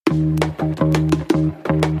This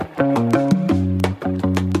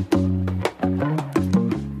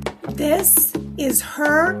is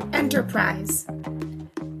Her Enterprise.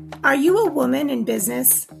 Are you a woman in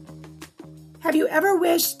business? Have you ever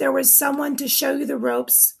wished there was someone to show you the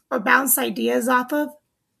ropes or bounce ideas off of?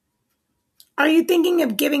 Are you thinking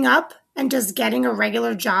of giving up and just getting a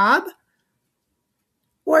regular job?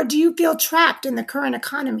 Or do you feel trapped in the current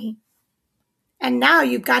economy? And now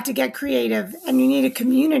you've got to get creative and you need a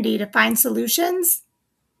community to find solutions?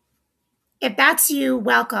 If that's you,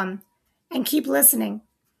 welcome and keep listening.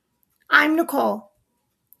 I'm Nicole.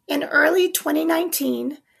 In early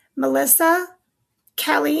 2019, Melissa,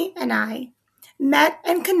 Kelly, and I met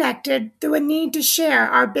and connected through a need to share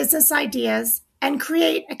our business ideas and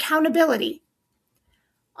create accountability.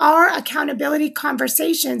 Our accountability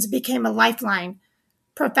conversations became a lifeline,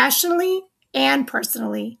 professionally and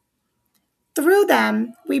personally. Through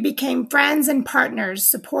them, we became friends and partners,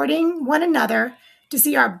 supporting one another to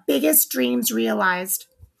see our biggest dreams realized.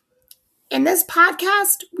 In this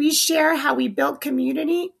podcast, we share how we built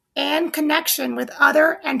community and connection with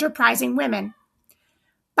other enterprising women.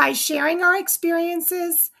 By sharing our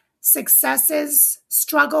experiences, successes,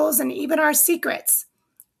 struggles, and even our secrets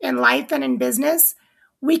in life and in business,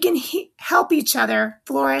 we can help each other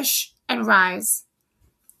flourish and rise.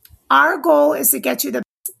 Our goal is to get you the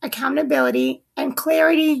accountability and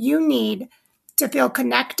clarity you need to feel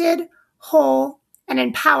connected, whole, and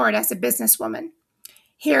empowered as a businesswoman.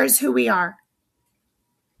 Here's who we are.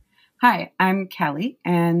 Hi, I'm Kelly,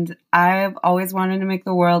 and I've always wanted to make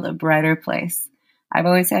the world a brighter place. I've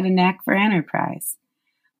always had a knack for enterprise,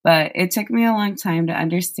 but it took me a long time to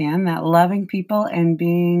understand that loving people and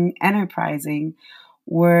being enterprising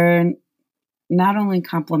were not only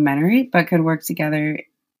complementary, but could work together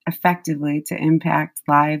effectively to impact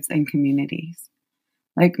lives and communities.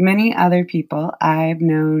 Like many other people, I've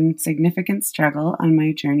known significant struggle on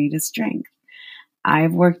my journey to strength.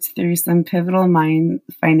 I've worked through some pivotal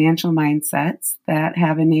financial mindsets that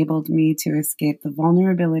have enabled me to escape the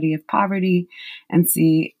vulnerability of poverty and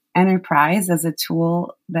see enterprise as a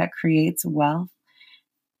tool that creates wealth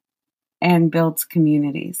and builds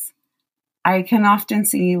communities. I can often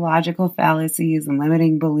see logical fallacies and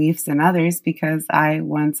limiting beliefs in others because I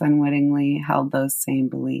once unwittingly held those same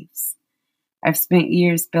beliefs. I've spent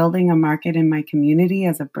years building a market in my community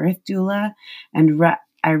as a birth doula, and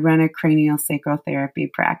I run a craniosacral therapy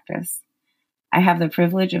practice. I have the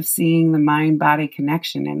privilege of seeing the mind-body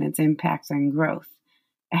connection and its impact on growth.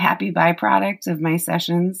 A happy byproduct of my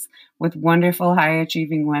sessions with wonderful,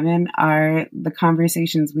 high-achieving women are the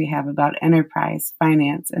conversations we have about enterprise,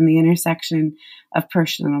 finance, and the intersection of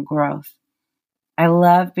personal growth. I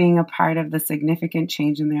love being a part of the significant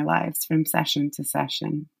change in their lives from session to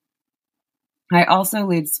session. I also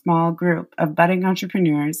lead a small group of budding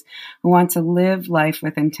entrepreneurs who want to live life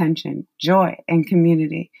with intention, joy, and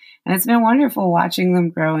community. And it's been wonderful watching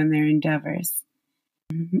them grow in their endeavors.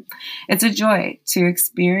 It's a joy to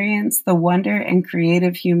experience the wonder and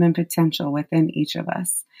creative human potential within each of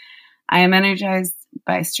us. I am energized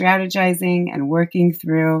by strategizing and working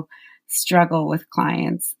through struggle with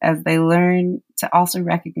clients as they learn to also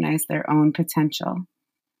recognize their own potential.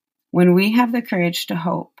 When we have the courage to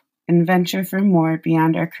hope and venture for more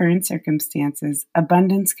beyond our current circumstances,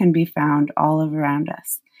 abundance can be found all around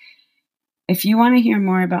us. If you want to hear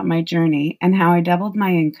more about my journey and how I doubled my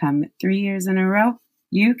income 3 years in a row,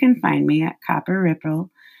 you can find me at Copper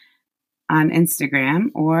Ripple on Instagram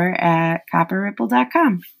or at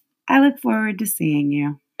copperripple.com. I look forward to seeing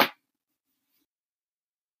you.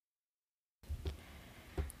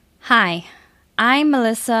 Hi, I'm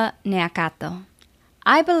Melissa Neakato.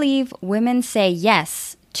 I believe women say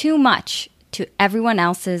yes too much to everyone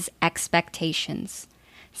else's expectations.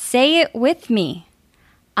 Say it with me.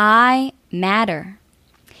 I matter.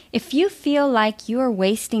 If you feel like you are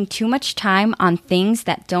wasting too much time on things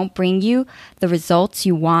that don't bring you the results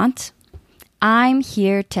you want, I'm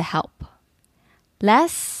here to help.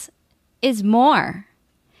 Less is more.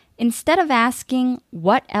 Instead of asking,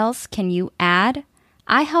 what else can you add?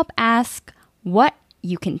 I help ask, what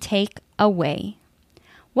you can take away.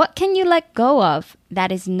 What can you let go of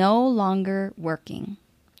that is no longer working?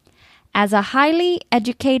 As a highly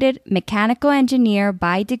educated mechanical engineer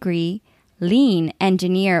by degree, lean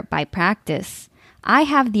engineer by practice, I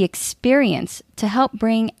have the experience to help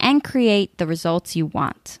bring and create the results you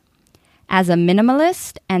want. As a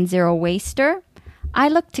minimalist and zero waster, I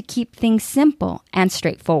look to keep things simple and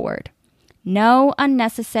straightforward. No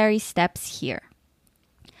unnecessary steps here.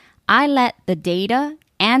 I let the data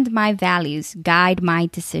and my values guide my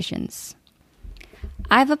decisions.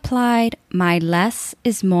 I've applied my less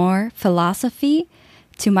is more philosophy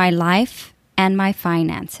to my life and my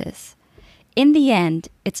finances. In the end,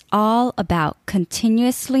 it's all about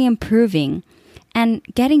continuously improving and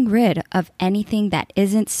getting rid of anything that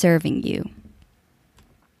isn't serving you.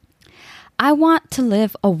 I want to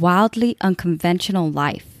live a wildly unconventional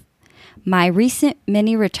life. My recent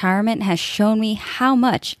mini retirement has shown me how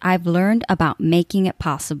much I've learned about making it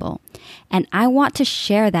possible, and I want to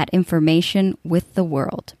share that information with the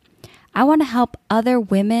world. I want to help other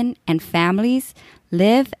women and families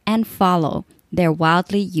live and follow their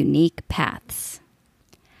wildly unique paths.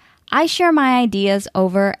 I share my ideas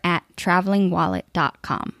over at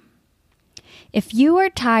travelingwallet.com. If you are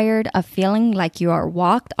tired of feeling like you are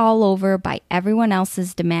walked all over by everyone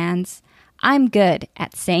else's demands, I'm good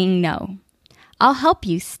at saying no. I'll help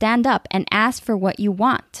you stand up and ask for what you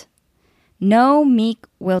want. No meek,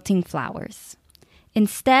 wilting flowers.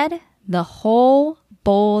 Instead, the whole,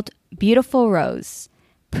 bold, beautiful rose,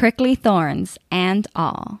 prickly thorns and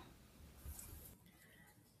all.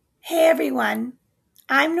 Hey everyone,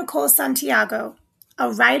 I'm Nicole Santiago,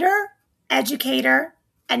 a writer, educator,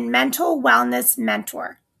 and mental wellness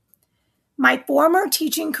mentor. My former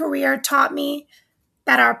teaching career taught me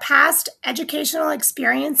that our past educational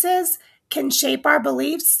experiences can shape our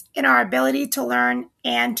beliefs in our ability to learn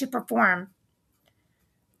and to perform.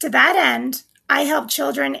 To that end, I help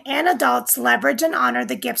children and adults leverage and honor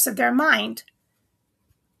the gifts of their mind.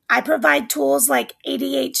 I provide tools like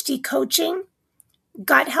ADHD coaching,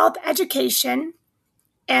 gut health education,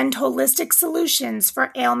 and holistic solutions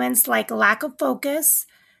for ailments like lack of focus,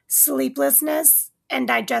 sleeplessness, and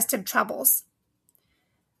digestive troubles.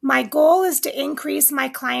 My goal is to increase my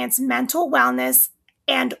clients' mental wellness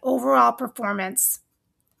and overall performance.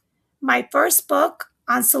 My first book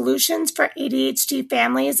on solutions for ADHD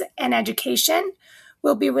families and education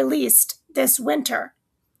will be released this winter.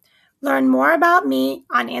 Learn more about me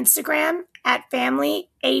on Instagram at Family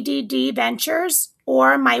ADD Ventures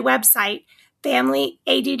or my website,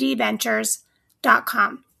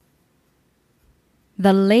 familyaddventures.com.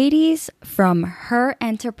 The ladies from Her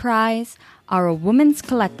Enterprise are a women's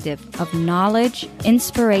collective of knowledge,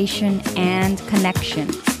 inspiration, and connection.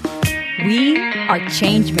 We are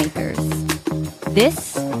change makers.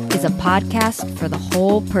 This is a podcast for the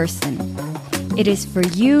whole person. It is for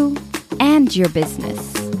you and your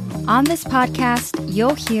business. On this podcast,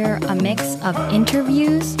 you'll hear a mix of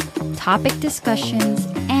interviews, topic discussions,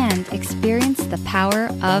 and experience the power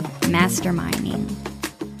of masterminding.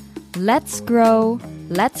 Let's grow,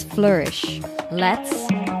 let's flourish, let's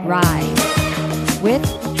rise with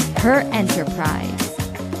Her Enterprise.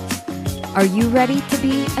 Are you ready to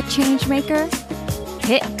be a change maker?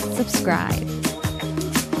 Hit subscribe.